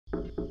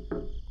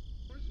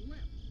Where's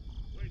left?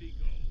 Where'd he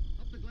go?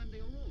 Up the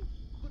Glendale Road.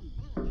 Couldn't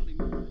follow, thought he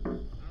moved.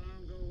 How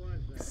long ago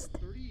was that?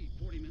 30,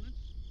 40 minutes.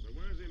 But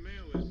where's the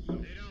mail this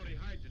stuff? They don't. He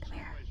hides it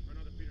someplace for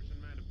another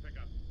Peterson man to pick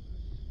up.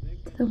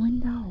 To the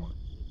window. We'll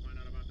find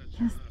out about that.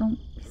 Just don't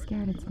be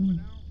scared, it's me.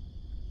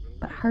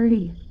 But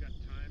hurry. We've got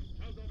time.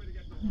 Tell Dobie to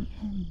get the Let me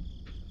in.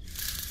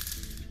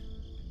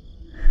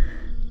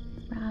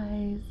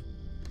 Surprise.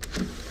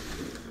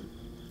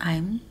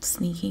 I'm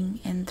sneaking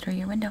in through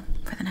your window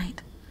for the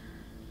night.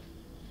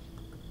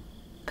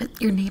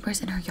 But your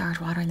neighbor's in her yard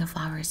watering the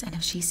flowers, and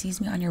if she sees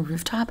me on your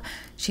rooftop,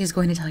 she is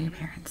going to tell your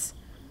parents.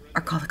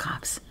 Or call the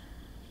cops.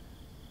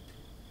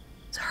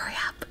 So hurry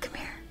up, come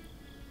here.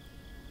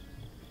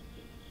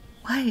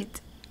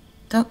 What?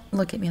 Don't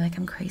look at me like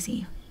I'm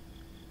crazy.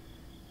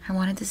 I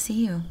wanted to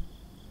see you.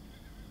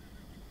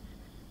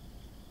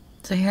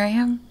 So here I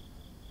am.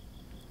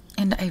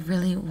 And I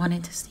really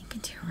wanted to sneak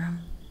into your room.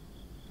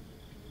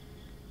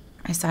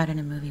 I saw it in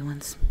a movie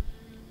once.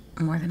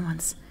 More than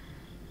once.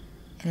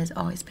 It has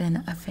always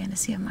been a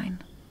fantasy of mine.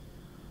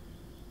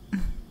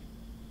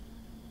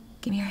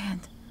 Give me your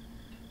hand.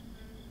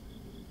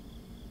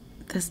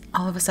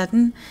 All of a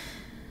sudden,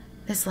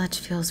 this ledge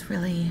feels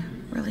really,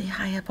 really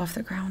high up off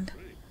the ground.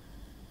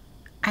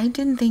 I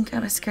didn't think I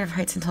was scared of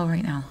heights until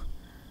right now.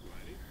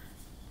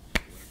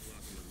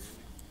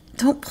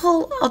 Don't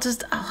pull. I'll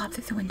hop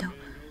through the window.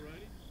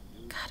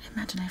 God,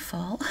 imagine I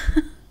fall.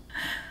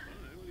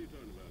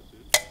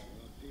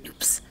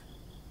 Oops.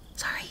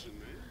 Sorry.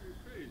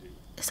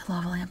 Is the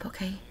lava lamp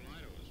okay?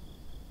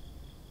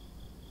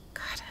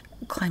 God,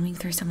 climbing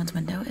through someone's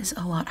window is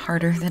a lot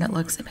harder than it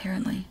looks,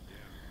 apparently.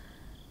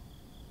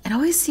 It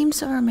always seems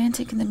so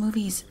romantic in the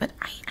movies, but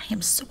I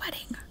am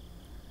sweating.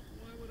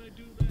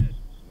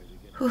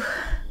 Whew.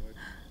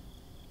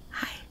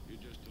 Hi.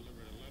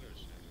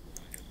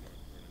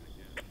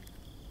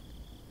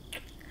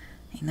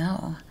 I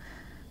know.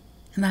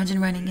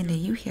 Imagine running into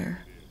you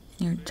here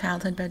in your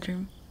childhood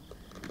bedroom.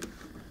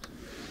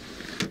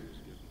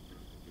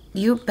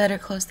 You better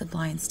close the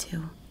blinds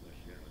too.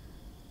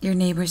 Your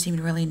neighbor seemed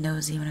really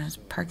nosy when I was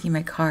parking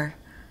my car.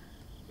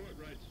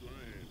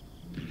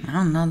 I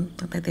don't know,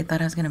 looked like they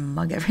thought I was gonna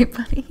mug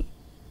everybody.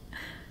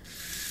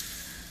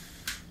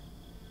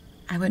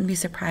 I wouldn't be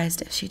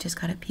surprised if she just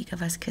got a peek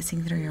of us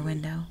kissing through your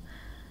window.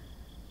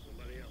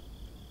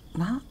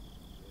 Well,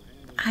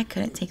 I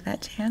couldn't take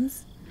that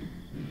chance.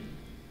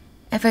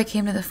 If I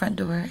came to the front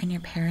door and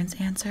your parents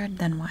answered,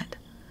 then what?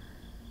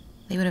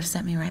 They would have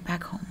sent me right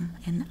back home,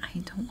 and I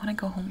don't want to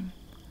go home.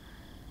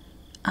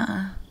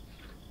 I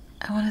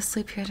want to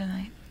sleep here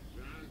tonight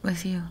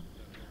with you.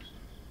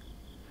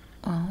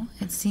 Well,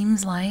 it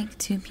seems like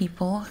two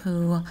people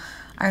who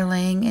are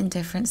laying in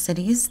different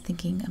cities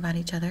thinking about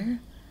each other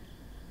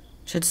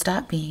should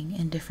stop being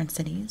in different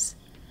cities,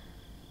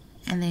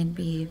 and they'd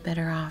be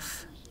better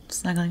off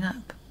snuggling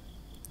up.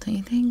 Don't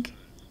you think?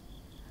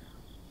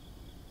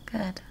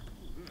 Good.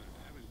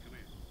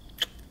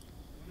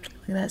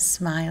 Look at that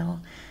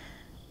smile.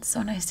 It's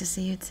so nice to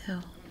see you too.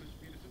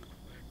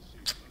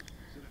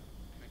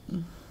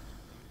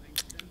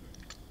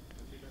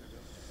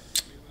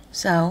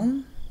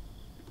 So,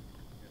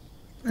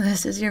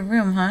 this is your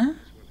room, huh?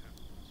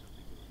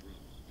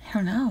 I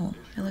don't know.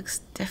 It looks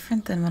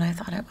different than what I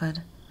thought it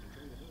would.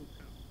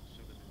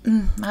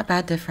 Not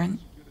bad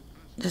different.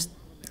 Just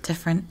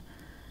different.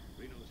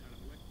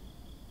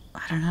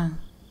 I don't know.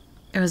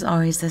 It was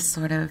always this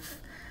sort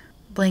of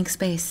blank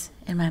space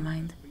in my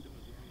mind.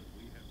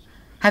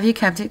 Have you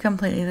kept it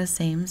completely the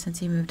same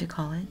since you moved to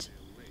college?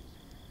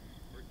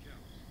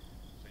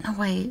 No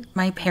way.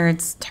 My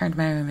parents turned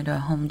my room into a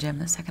home gym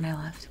the second I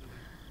left.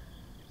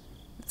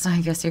 So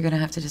I guess you're gonna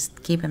have to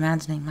just keep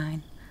imagining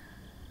mine.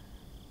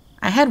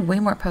 I had way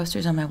more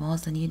posters on my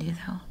walls than you do,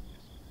 though.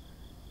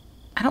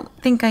 I don't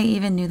think I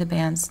even knew the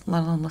bands,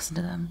 let alone listen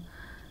to them.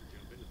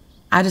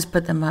 I just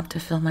put them up to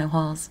fill my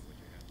walls.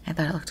 I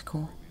thought it looked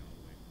cool.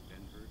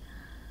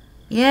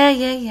 Yeah,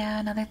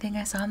 another thing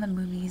I saw in the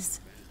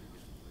movies.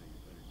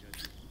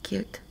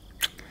 Cute.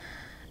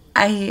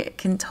 I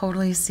can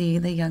totally see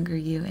the younger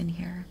you in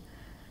here.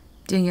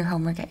 Doing your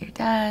homework at your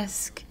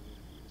desk.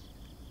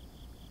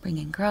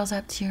 Bringing girls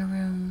up to your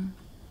room.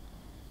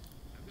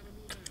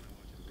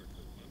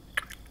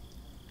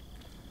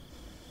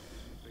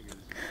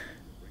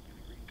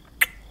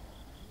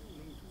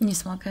 You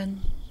smell good.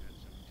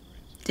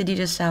 Did you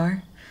just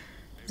shower?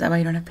 Is that why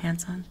you don't have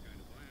pants on?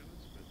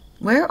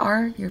 Where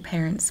are your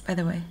parents, by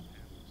the way?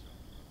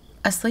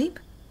 Asleep?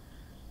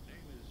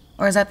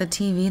 Or is that the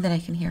TV that I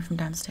can hear from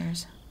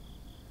downstairs?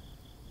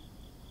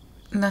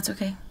 That's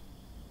okay.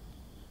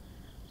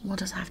 We'll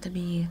just have to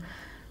be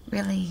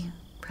really,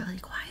 really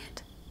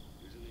quiet.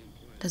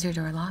 Does your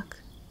door lock?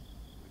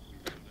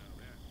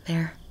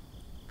 There.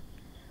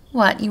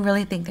 What? You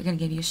really think they're gonna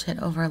give you shit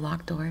over a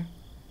locked door?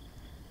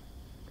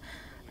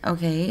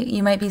 Okay,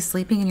 you might be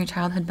sleeping in your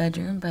childhood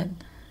bedroom, but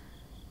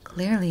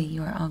clearly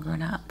you are all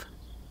grown up.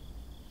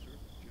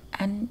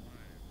 And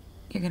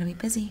you're gonna be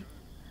busy.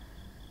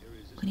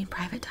 We need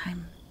private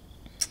time.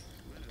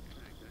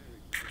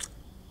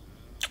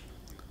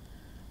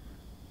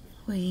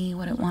 We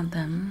wouldn't want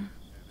them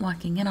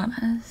walking in on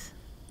us.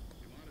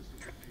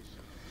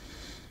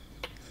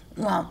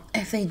 Well,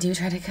 if they do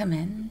try to come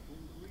in,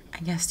 I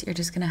guess you're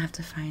just gonna have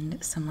to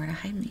find somewhere to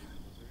hide me.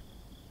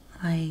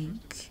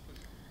 Like,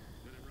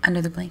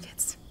 under the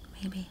blankets,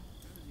 maybe.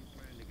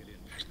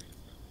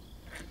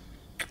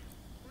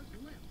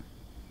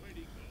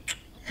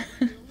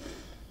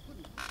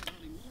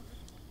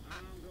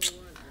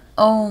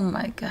 Oh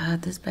my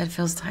god, this bed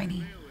feels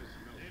tiny.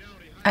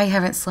 I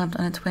haven't slept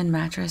on a twin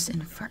mattress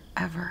in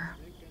forever.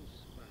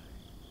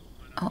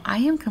 Oh, I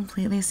am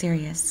completely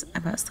serious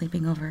about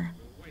sleeping over.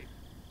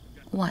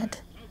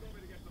 What?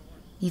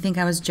 You think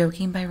I was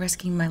joking by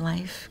risking my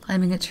life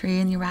climbing a tree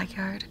in your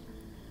backyard?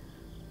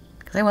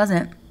 Because I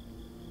wasn't.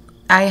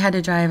 I had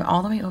to drive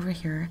all the way over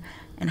here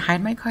and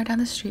hide my car down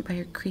the street by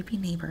your creepy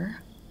neighbor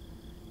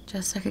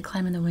just so I could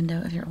climb in the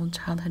window of your old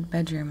childhood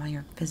bedroom while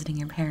you're visiting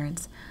your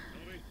parents.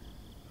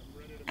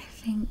 I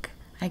think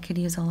I could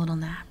use a little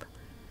nap.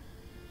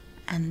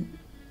 And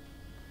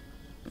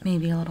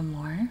maybe a little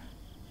more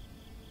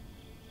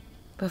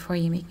before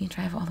you make me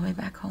drive all the way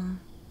back home.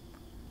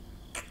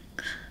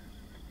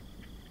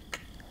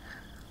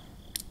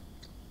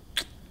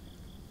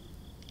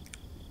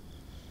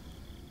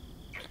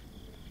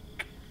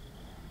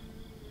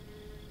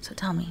 So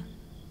tell me,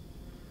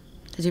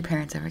 did your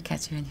parents ever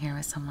catch you in here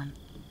with someone?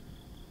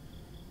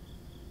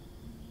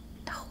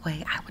 No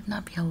way, I would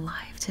not be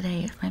alive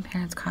today if my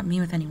parents caught me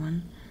with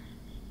anyone.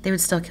 They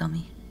would still kill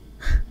me.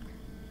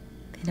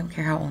 They don't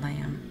care how old I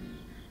am.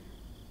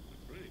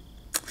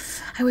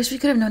 I wish we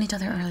could have known each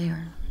other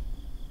earlier.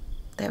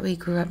 That we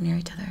grew up near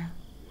each other.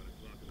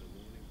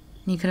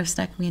 And you could have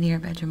snuck me into your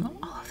bedroom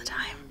all of the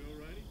time.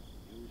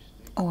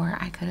 Or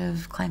I could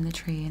have climbed the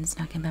tree and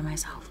snuck in by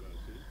myself.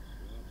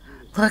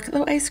 Look,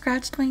 though, I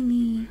scratched my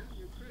knee.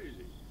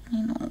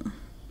 I know.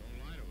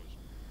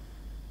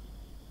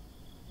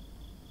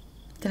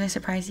 Did I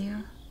surprise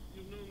you?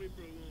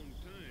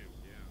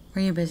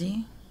 Were you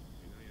busy?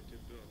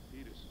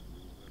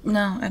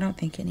 No, I don't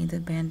think it needs a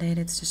band-aid.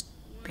 It's just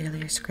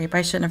barely a scrape.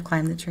 I shouldn't have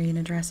climbed the tree in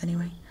a dress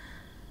anyway.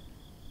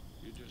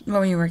 What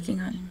were you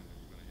working on?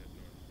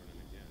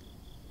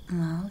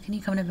 Well, can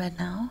you come to bed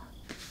now?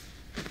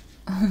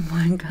 Oh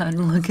my god,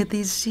 look at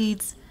these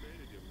sheets.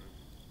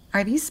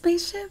 Are these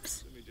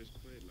spaceships?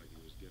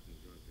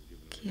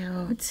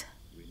 Cute.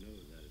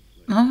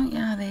 Oh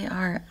yeah, they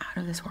are out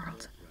of this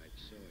world.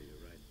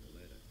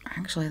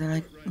 Actually, they're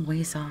like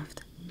way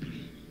soft.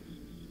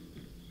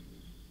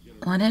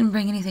 Well, I didn't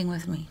bring anything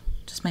with me.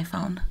 Just my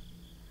phone.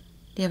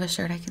 Do you have a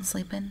shirt I can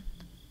sleep in?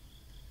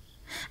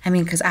 I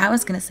mean, because I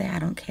was going to say I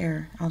don't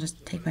care. I'll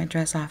just take my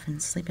dress off and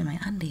sleep in my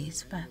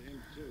undies. But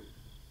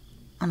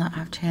on the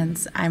off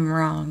chance I'm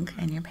wrong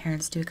and your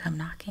parents do come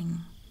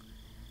knocking.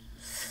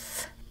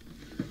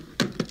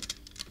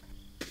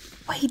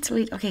 Wait.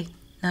 Okay,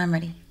 now I'm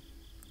ready.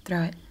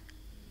 Throw it.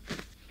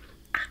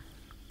 Ah,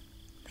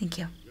 thank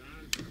you.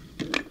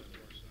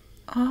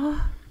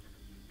 Oh.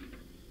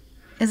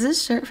 Is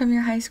this shirt from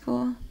your high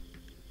school?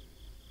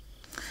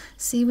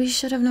 See, we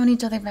should have known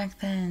each other back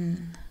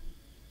then.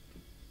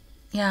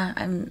 Yeah,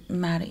 I'm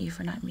mad at you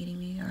for not meeting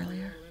me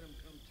earlier.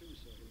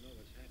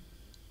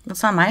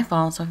 It's not my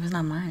fault, so if it's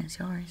not mine, it's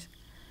yours.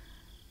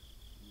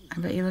 I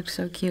bet you looked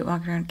so cute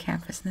walking around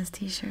campus in this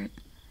t-shirt.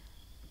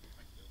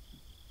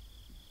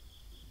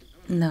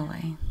 No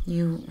way.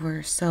 You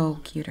were so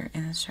cuter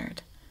in this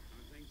shirt.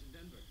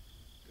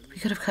 We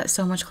could have cut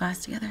so much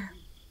class together.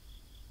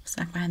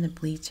 Stuck behind the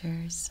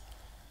bleachers.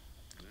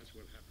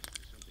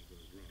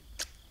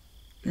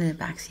 In the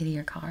backseat of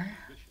your car.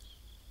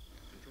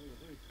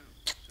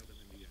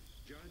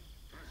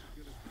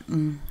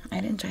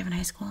 I didn't drive in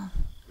high school.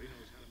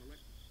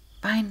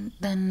 Fine,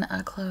 then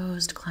a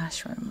closed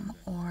classroom,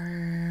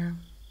 or...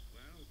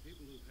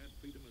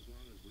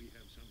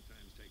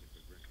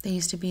 There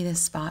used to be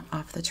this spot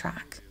off the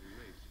track,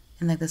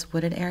 in like this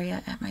wooded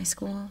area at my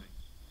school.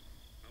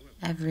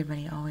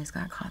 Everybody always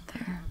got caught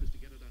there.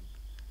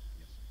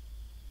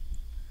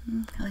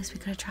 At least we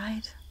could have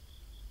tried.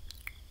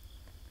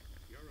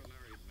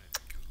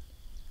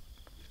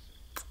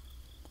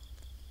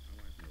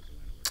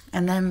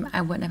 And then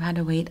I wouldn't have had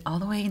to wait all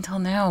the way until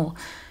now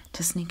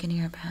to sneak into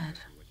your bed.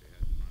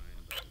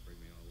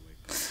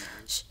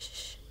 Shh,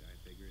 shh.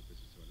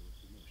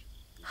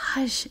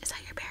 Hush, is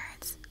that your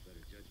parents?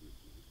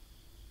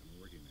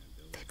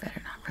 They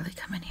better not really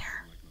come in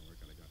here.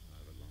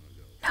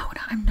 No,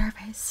 I'm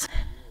nervous.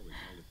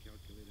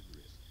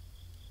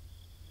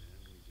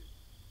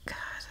 God,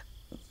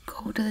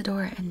 go to the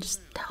door and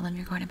just tell them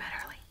you're going to bed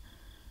early.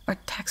 Or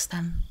text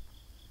them.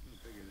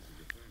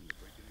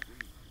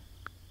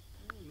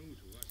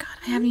 God,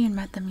 I haven't even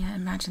met them yet.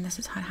 Imagine this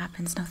is how it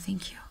happens. No,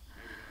 thank you.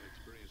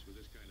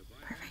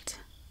 Perfect.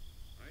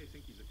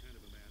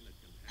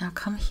 Now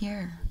come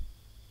here.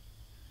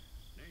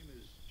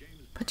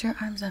 Put your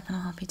arms up and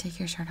I'll help you take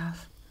your shirt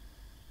off.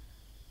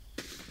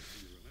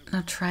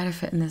 Now try to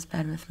fit in this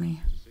bed with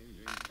me.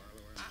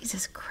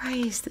 Jesus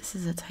Christ, this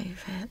is a tight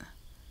fit.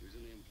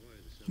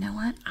 You know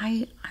what?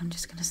 I'm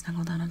just gonna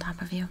snuggle down on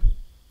top of you.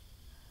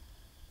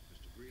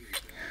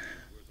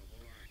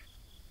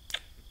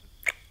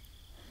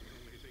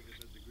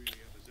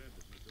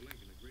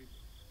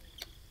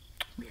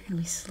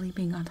 gonna be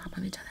sleeping on top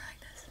of each other like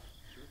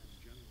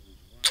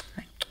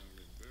this.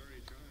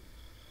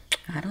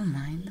 I don't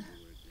mind.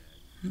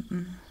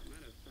 Mm-mm.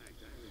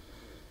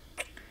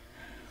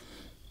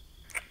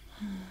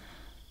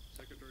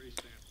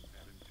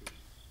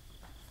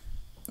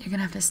 You're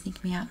gonna have to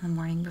sneak me out in the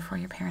morning before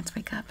your parents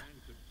wake up.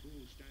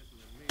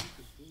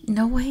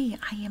 No way,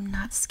 I am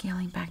not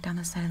scaling back down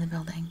the side of the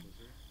building.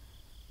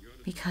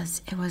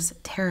 Because it was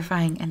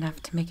terrifying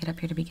enough to make it up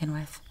here to begin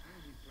with.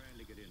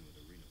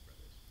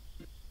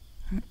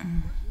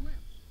 Mm-mm.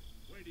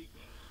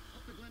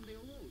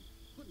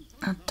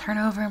 I'll turn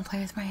over and play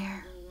with my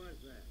hair.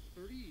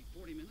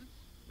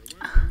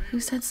 Who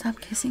said stop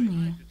kissing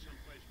me?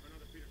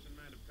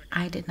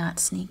 I did not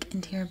sneak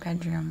into your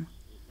bedroom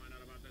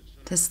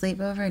to sleep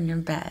over in your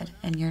bed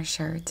in your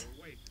shirt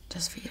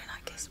just for you to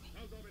not kiss me.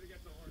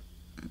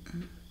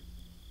 Mm-mm.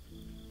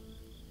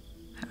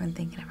 I've been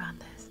thinking about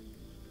this.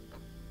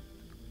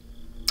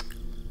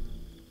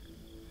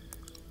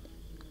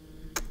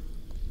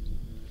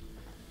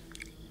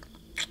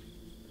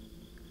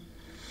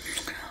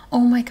 Oh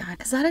my god,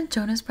 is that a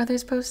Jonas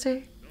Brothers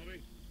poster?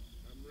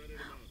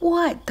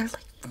 What? They're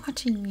like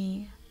watching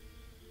me.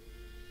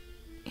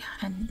 Yeah,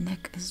 and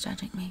Nick is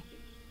judging me.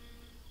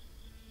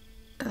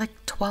 They're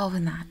like 12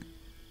 in that.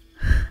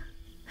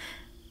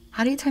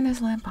 How do you turn this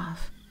lamp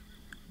off?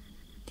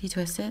 Do you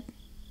twist it?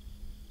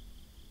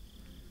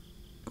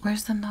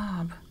 Where's the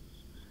knob?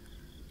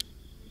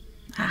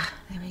 Ah,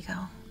 there we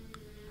go.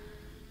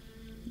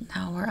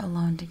 Now we're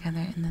alone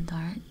together in the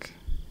dark.